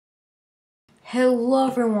Hello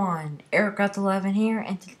everyone, Eric11 here,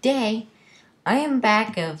 and today I am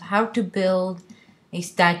back of how to build a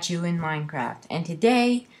statue in Minecraft. And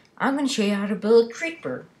today I'm going to show you how to build a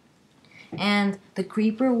creeper. And the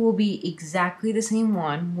creeper will be exactly the same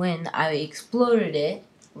one when I exploded it,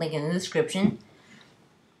 link in the description.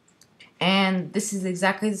 And this is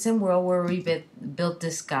exactly the same world where we built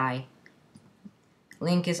this guy.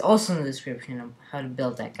 Link is also in the description of how to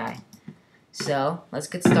build that guy. So let's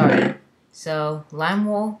get started. So, lime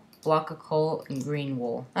wool, block of coal, and green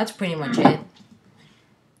wool. That's pretty much it.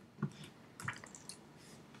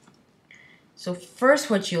 So first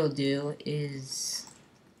what you'll do is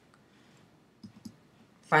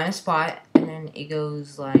find a spot, and then it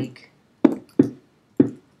goes like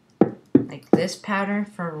this pattern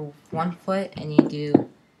for 1 foot, and you do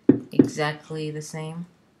exactly the same.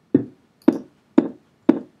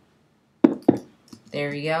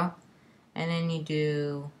 There we go. And then you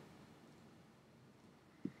do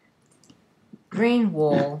green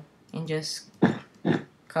wool and just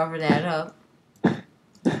cover that up,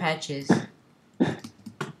 patches,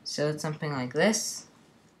 so it's something like this,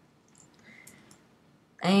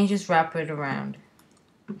 and you just wrap it around.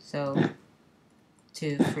 So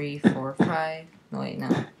 2, 3, 4, 5. No wait, no.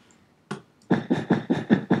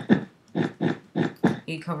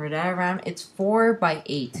 You cover that around. It's 4 by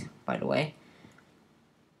 8, by the way.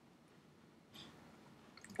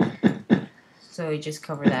 So you just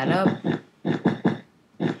cover that up.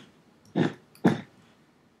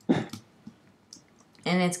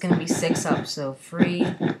 And it's going to be 6 up, so 3,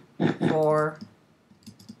 4,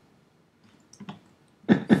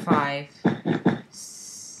 5,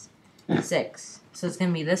 6. So it's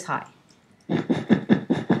going to be this high.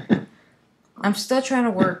 I'm still trying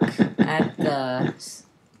to work at the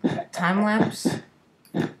time-lapse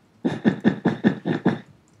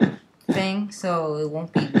thing, so it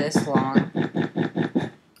won't be this long.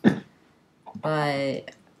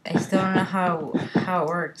 But I still don't know how it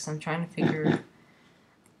works. I'm trying to figure.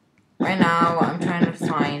 Right now, I'm trying to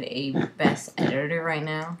find a best editor right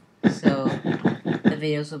now, so the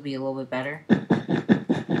videos will be a little bit better.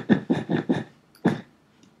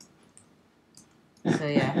 So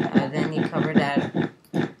yeah, then you cover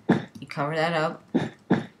that up.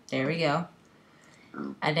 There we go.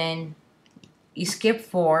 And then you skip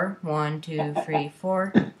 4, 1, 2, 3,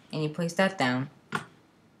 4, and you place that down.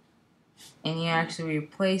 And you actually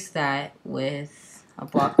replace that with a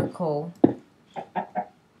block of coal.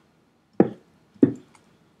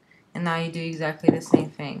 And now you do exactly the same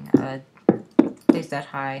thing. Place that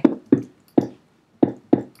high.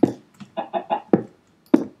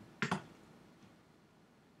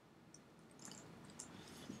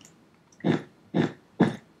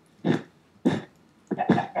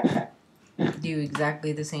 Do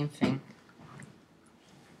exactly the same thing.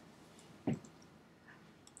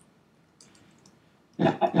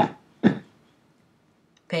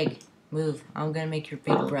 Pig, move. I'm gonna make your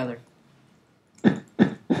big brother.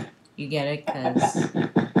 You get it? Because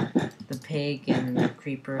the pig and the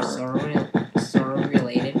creeper are sort of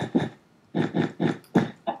related.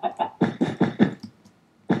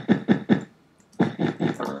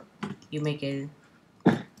 You make it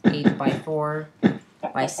 8 by 4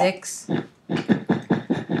 by 6.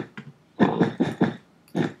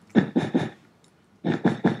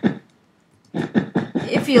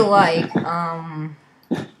 If you like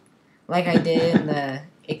I did in the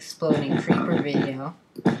exploding creeper video,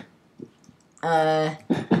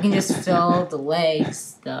 you can just fill the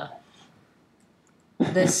legs,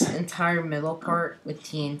 this entire middle part with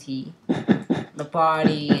TNT, the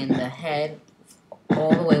body and the head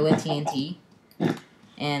all the way with TNT,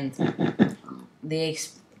 and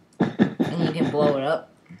you can blow it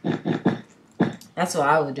up. That's what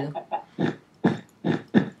I would do,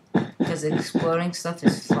 because exploding stuff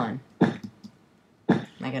is fun.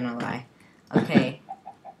 Not gonna lie. Okay,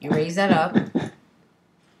 you raise that up,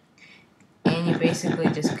 and you basically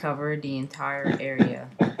just cover the entire area.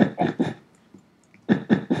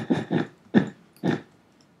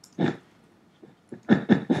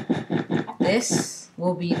 This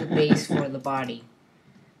will be the base for the body.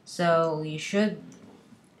 So it should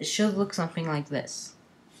look something like this.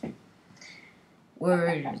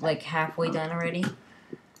 We're like halfway done already.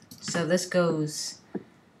 So this goes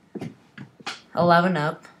 11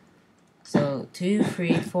 up. So 2,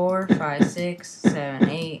 3, 4, 5, 6, 7,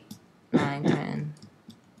 8, 9, 10,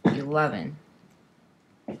 11.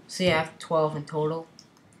 So you have 12 in total.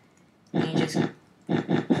 And you just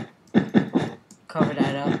cover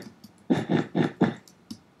that up.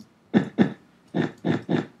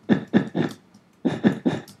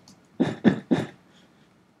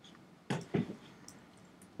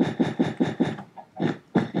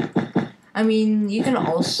 I mean, you can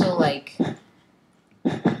also like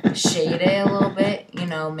shade it a little bit, you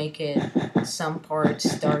know, make it some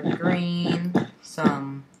parts dark green,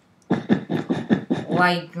 some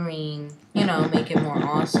light green, you know, make it more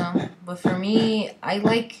awesome. But for me, I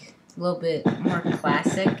like a little bit more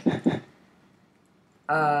classic.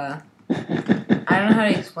 I don't know how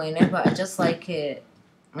to explain it, but I just like it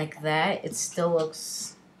like that. It still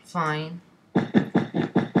looks fine.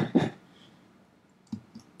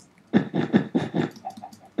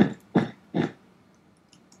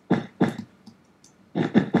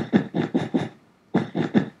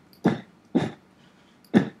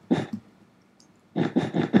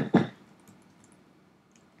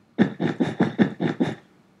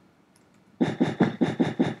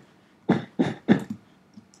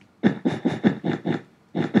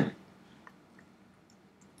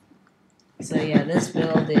 So yeah, this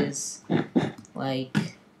build is like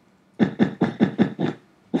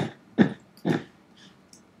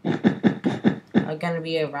gonna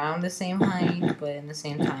be around the same height, but in the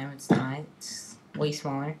same time it's not. It's way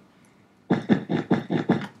smaller.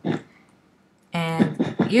 And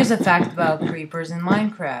here's a fact about creepers in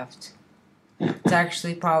Minecraft. It's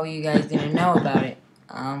actually probably you guys didn't know about it.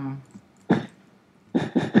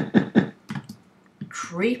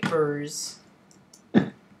 Creepers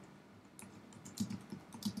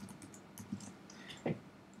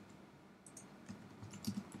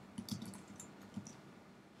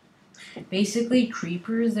basically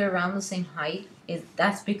creepers, they're around the same height.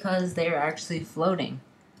 That's because they're actually floating.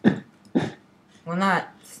 Well,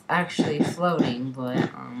 not actually floating, but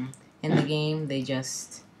in the game they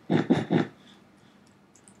just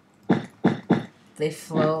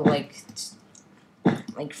float like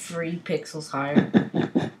 3 pixels higher.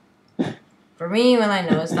 For me, when I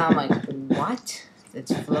noticed that, I'm like, what?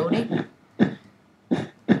 It's floating?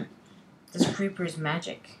 This creeper's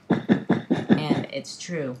magic. And it's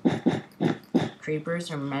true. Creepers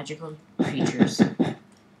are magical creatures.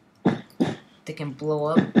 They can blow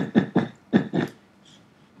up.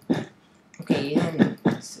 Okay,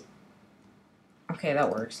 okay, that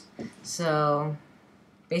works. So,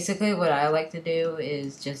 basically what I like to do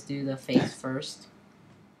is just do the face first.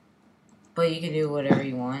 But you can do whatever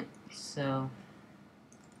you want. So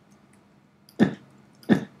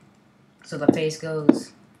the face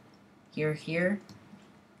goes here.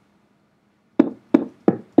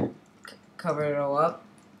 Cover it all up.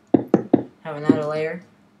 Have another layer.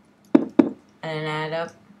 And then add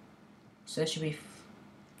up. So it should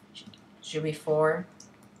be 4.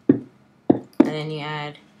 And then you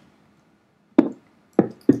add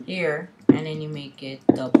here, and then you make it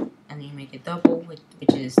double. And you make it double, which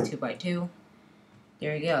is 2 by 2.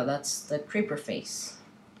 There you go. That's the creeper face.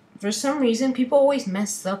 For some reason, people always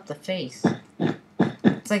mess up the face.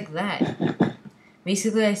 It's like that.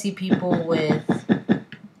 Basically, I see people with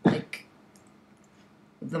like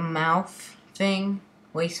the mouth thing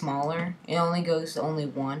way smaller. It only goes only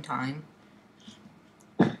 1 time.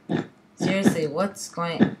 Seriously,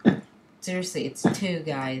 Seriously, it's 2,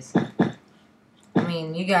 guys. I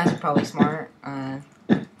mean, you guys are probably smart,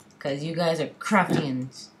 because you guys are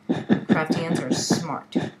craftians. Craftians are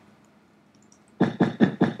smart.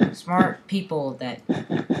 Smart people that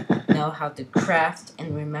know how to craft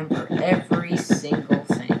and remember every single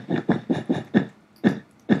thing.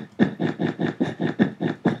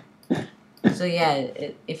 So yeah,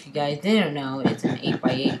 if you guys didn't know, it's an 8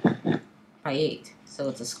 by 8. So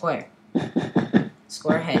it's a square.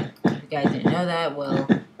 Square head. If you guys didn't know that, well,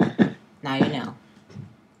 now you know.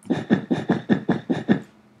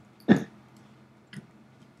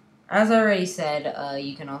 As I already said,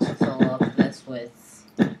 you can also fill up this with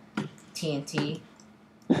TNT.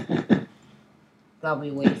 That'll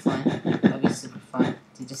be way fun. That'll be super fun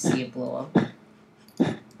to just see it blow up.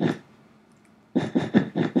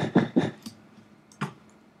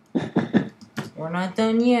 We're not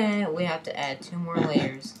done yet. We have to add 2 more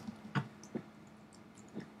layers.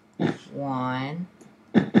 1,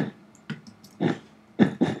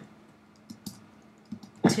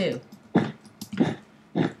 2.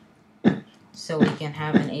 So we can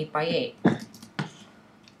have an 8 by 8.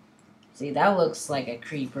 See, that looks like a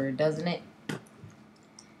creeper, doesn't it?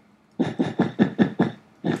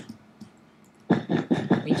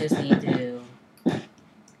 We just need to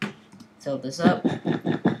tilt this up.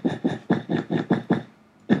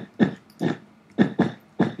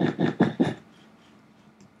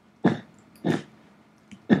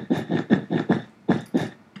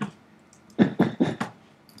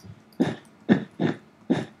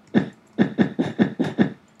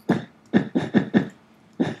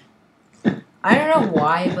 I don't know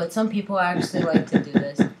why, but some people actually like to do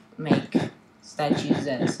this, make statues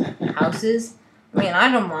as houses. I mean,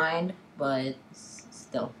 I don't mind, but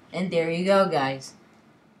still. And there you go, guys.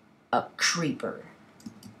 A creeper.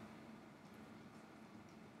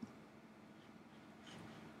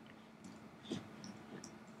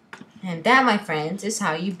 And that, my friends, is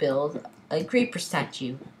how you build a creeper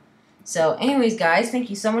statue. So anyways, guys, thank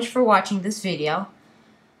you so much for watching this video.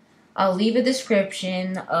 I'll leave a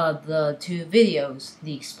description of the two videos,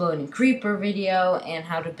 the exploding creeper video and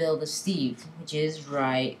how to build a Steve, which is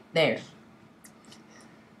right there.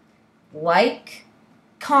 Like,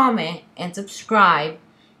 comment, and subscribe,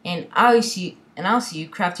 and I'll see you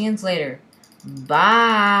craftians later. Bye.